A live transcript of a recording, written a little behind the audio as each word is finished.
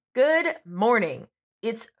Good morning.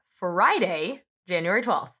 It's Friday, January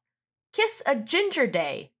 12th. Kiss a Ginger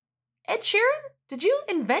Day. Ed Sheeran, did you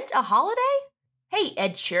invent a holiday? Hey,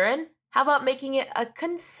 Ed Sheeran, how about making it a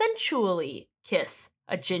consensually kiss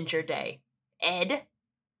a ginger day? Ed?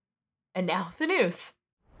 And now the news.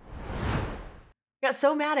 Got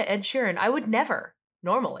so mad at Ed Sheeran. I would never,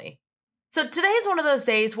 normally. So today is one of those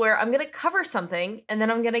days where I'm going to cover something and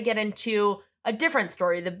then I'm going to get into a different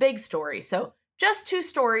story, the big story. So just two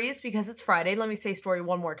stories because it's Friday. Let me say story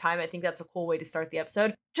one more time. I think that's a cool way to start the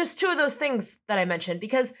episode. Just two of those things that I mentioned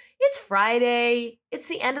because it's Friday. It's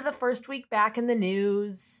the end of the first week back in the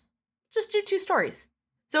news. Just do two stories.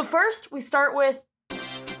 So first we start with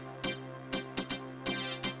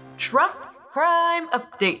Trump crime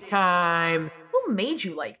update time. Who made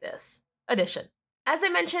you like this? Edition. As I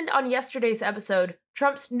mentioned on yesterday's episode,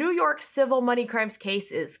 Trump's New York civil money crimes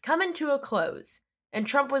case is coming to a close, and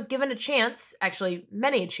Trump was given a chance, actually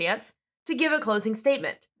many a chance, to give a closing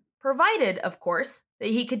statement, provided, of course,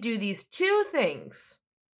 that he could do these two things.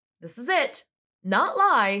 This is it. Not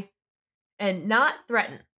lie and not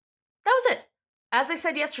threaten. That was it. As I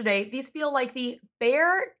said yesterday, these feel like the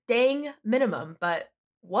bare dang minimum, but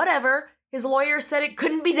whatever. His lawyer said it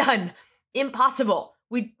couldn't be done. Impossible.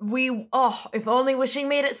 If only wishing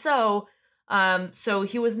made it so. So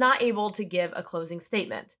he was not able to give a closing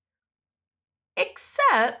statement.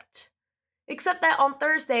 Except that on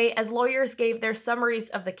Thursday, as lawyers gave their summaries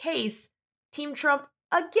of the case, Team Trump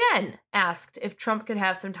again asked if Trump could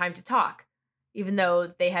have some time to talk, even though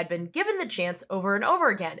they had been given the chance over and over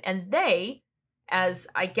again. And they, as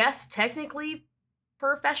I guess technically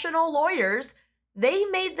professional lawyers, they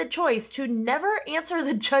made the choice to never answer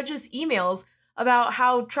the judge's emails about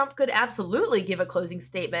how Trump could absolutely give a closing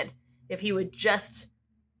statement if he would just,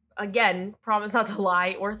 again, promise not to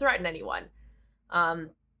lie or threaten anyone.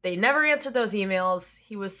 They never answered those emails.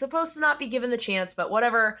 He was supposed to not be given the chance, but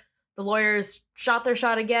whatever. The lawyers shot their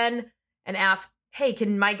shot again and asked, hey,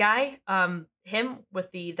 can my guy, him with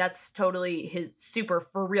that's totally his super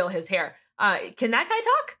for real, his hair, can that guy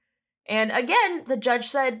talk? And again, the judge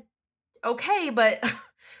said, okay, but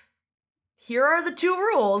here are the two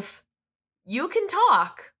rules. You can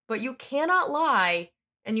talk, but you cannot lie,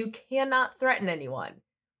 and you cannot threaten anyone.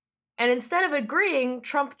 And instead of agreeing,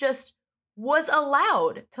 Trump just was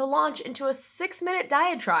allowed to launch into a 6-minute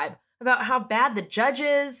diatribe about how bad the judge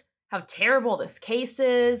is, how terrible this case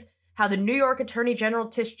is, how the New York Attorney General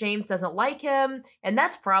Tish James doesn't like him, and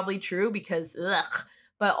that's probably true because,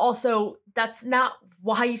 but also that's not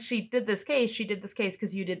why she did this case. She did this case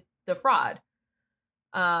because you did the fraud.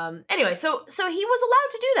 Anyway, so he was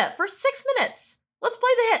allowed to do that for 6 minutes. Let's play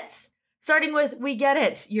the hits. Starting with, we get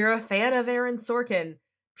it. You're a fan of Aaron Sorkin.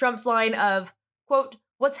 Trump's line of, quote,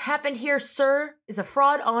 what's happened here, sir, is a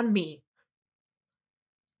fraud on me.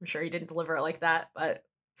 I'm sure he didn't deliver it like that, but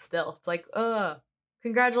still, it's like,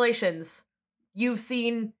 congratulations. You've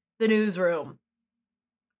seen The Newsroom.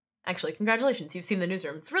 Actually, congratulations, you've seen The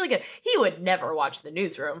Newsroom. It's really good. He would never watch The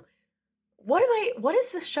Newsroom. What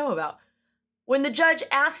is this show about? When the judge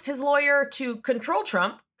asked his lawyer to control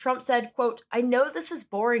Trump, Trump said, quote, I know this is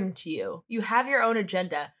boring to you. You have your own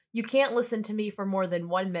agenda. You can't listen to me for more than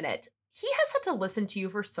 1 minute. He has had to listen to you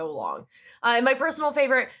for so long. And my personal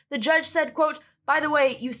favorite, the judge said, quote, by the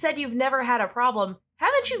way, you said you've never had a problem.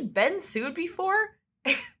 Haven't you been sued before?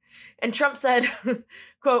 And Trump said,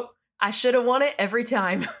 quote, I should have won it every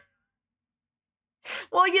time.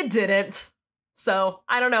 Well, you didn't. So,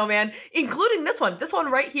 I don't know, man. Including this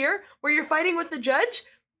one right here, where you're fighting with the judge,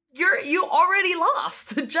 you already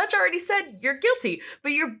lost. The judge already said you're guilty.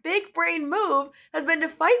 But your big brain move has been to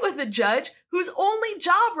fight with the judge whose only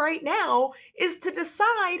job right now is to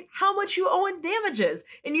decide how much you owe in damages.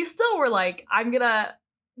 And you still were like, I'm gonna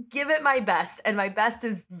give it my best. And my best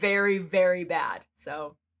is very, very bad.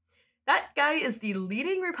 So, that guy is the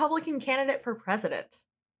leading Republican candidate for president.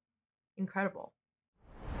 Incredible.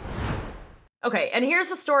 Okay, and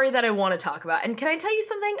here's a story that I want to talk about. And can I tell you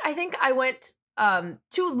something? I think I went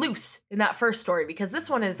too loose in that first story because this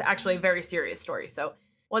one is actually a very serious story. So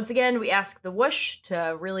once again, we ask the whoosh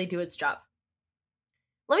to really do its job.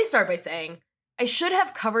 Let me start by saying I should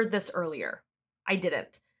have covered this earlier. I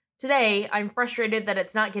didn't. Today, I'm frustrated that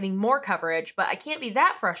it's not getting more coverage, but I can't be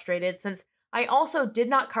that frustrated since I also did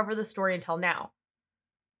not cover the story until now.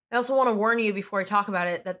 I also want to warn you before I talk about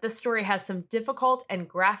it that this story has some difficult and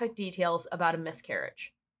graphic details about a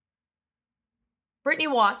miscarriage. Brittany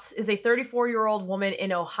Watts is a 34-year-old woman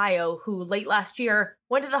in Ohio who late last year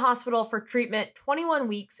went to the hospital for treatment 21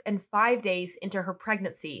 weeks and 5 days into her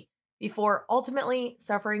pregnancy before ultimately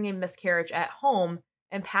suffering a miscarriage at home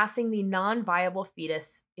and passing the non-viable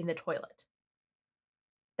fetus in the toilet.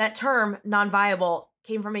 That term, non-viable,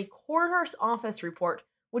 came from a coroner's office report,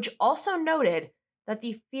 which also noted that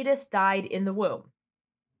the fetus died in the womb.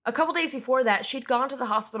 A couple days before that, she'd gone to the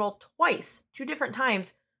hospital twice, 2 different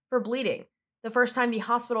times, for bleeding. The first time, the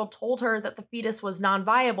hospital told her that the fetus was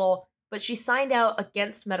non-viable, but she signed out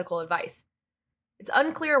against medical advice. It's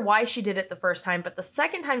unclear why she did it the first time, but the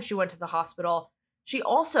second time she went to the hospital, she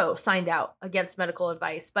also signed out against medical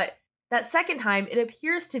advice. But that second time, it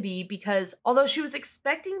appears to be because although she was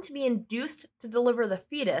expecting to be induced to deliver the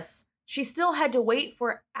fetus, she still had to wait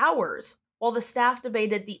for hours while the staff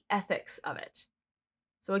debated the ethics of it.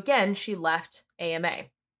 So again, she left AMA.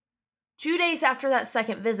 2 days after that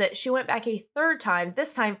second visit, she went back a third time,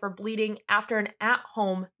 this time for bleeding after an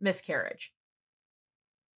at-home miscarriage.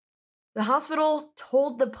 The hospital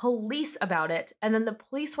told the police about it, and then the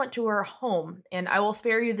police went to her home, and I will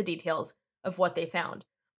spare you the details of what they found.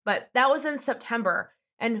 But that was in September,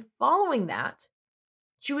 and following that,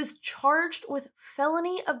 she was charged with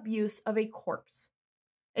felony abuse of a corpse.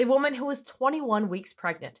 A woman who was 21 weeks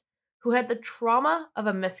pregnant, who had the trauma of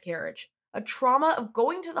a miscarriage, a trauma of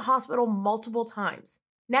going to the hospital multiple times,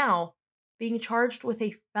 now being charged with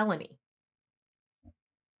a felony.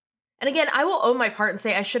 And again, I will own my part and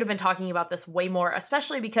say I should have been talking about this way more,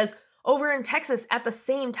 especially because over in Texas at the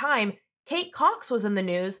same time, Kate Cox was in the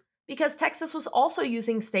news because Texas was also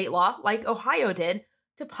using state law, like Ohio did,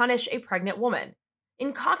 to punish a pregnant woman.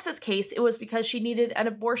 In Cox's case, it was because she needed an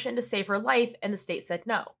abortion to save her life, and the state said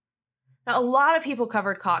no. Now, a lot of people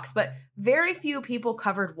covered Cox, but very few people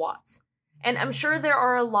covered Watts. And I'm sure there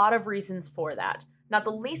are a lot of reasons for that, not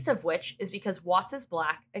the least of which is because Watts is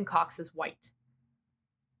black and Cox is white.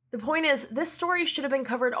 The point is, this story should have been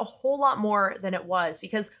covered a whole lot more than it was,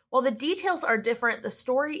 because while the details are different, the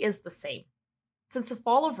story is the same. Since the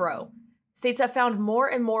fall of Roe, states have found more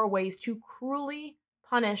and more ways to cruelly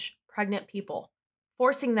punish pregnant people,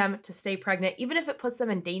 forcing them to stay pregnant even if it puts them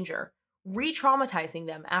in danger, re-traumatizing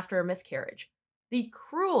them after a miscarriage. The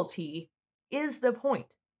cruelty is the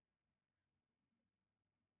point.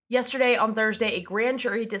 Yesterday, on Thursday, a grand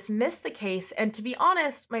jury dismissed the case, and to be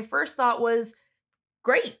honest, my first thought was,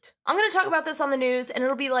 great. I'm going to talk about this on the news, and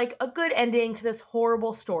it'll be like a good ending to this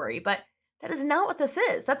horrible story, but that is not what this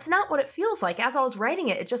is. That's not what it feels like. As I was writing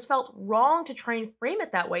it, it just felt wrong to try and frame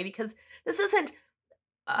it that way, because this isn't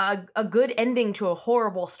a good ending to a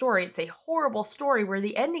horrible story. It's a horrible story where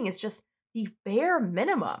the ending is just the bare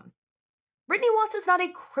minimum. Brittany Watts is not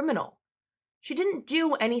a criminal. She didn't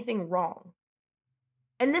do anything wrong.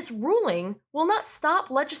 And this ruling will not stop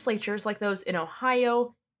legislatures like those in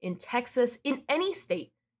Ohio, in Texas, in any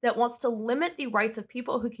state that wants to limit the rights of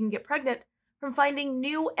people who can get pregnant from finding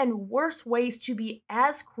new and worse ways to be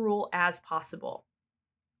as cruel as possible.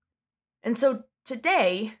 And so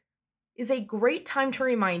today is a great time to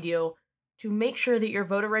remind you to make sure that your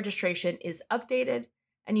voter registration is updated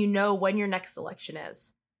and you know when your next election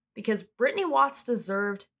is. Because Brittany Watts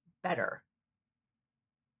deserved better.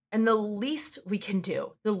 And the least we can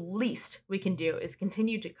do is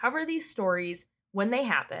continue to cover these stories when they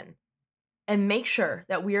happen and make sure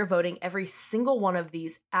that we are voting every single one of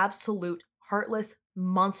these absolute heartless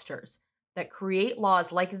monsters that create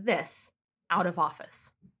laws like this out of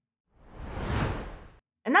office.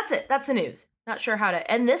 And that's it. That's the news. Not sure how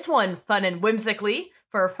to end this one fun and whimsically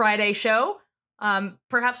for a Friday show.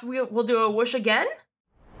 Perhaps we'll do a whoosh again.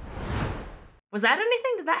 Was that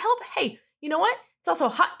anything? Did that help? Hey, you know what? It's also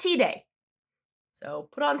hot tea day. So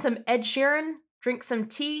put on some Ed Sheeran, drink some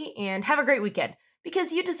tea, and have a great weekend.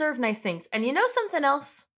 Because you deserve nice things. And you know something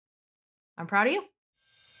else? I'm proud of you.